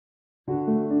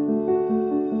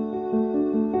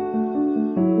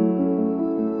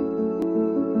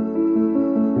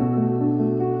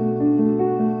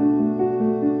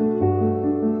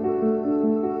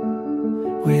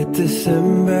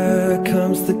September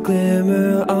comes the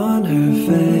glimmer on her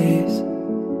face,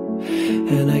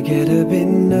 and I get a bit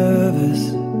nervous,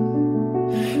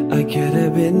 I get a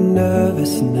bit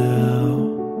nervous now.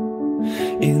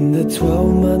 In the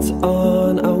 12 months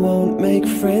on, I won't make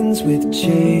friends with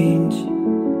change.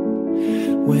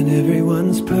 When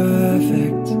everyone's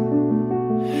perfect,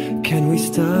 can we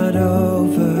start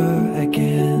over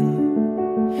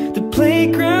again? The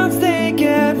playgrounds, they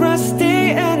get rusty,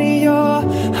 and your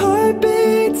heart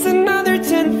beats another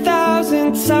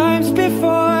 10,000 times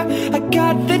before I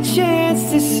got the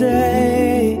chance to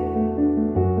say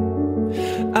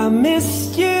I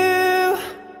missed you.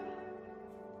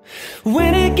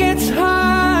 When it gets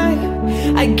hard,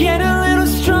 I get a little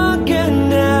stronger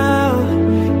now,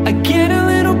 I get a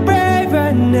little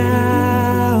braver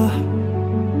now.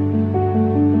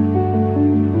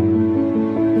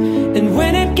 And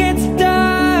when it gets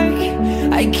dark,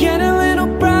 I get a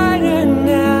little brighter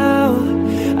now,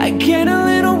 I get a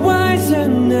little wiser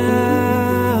now.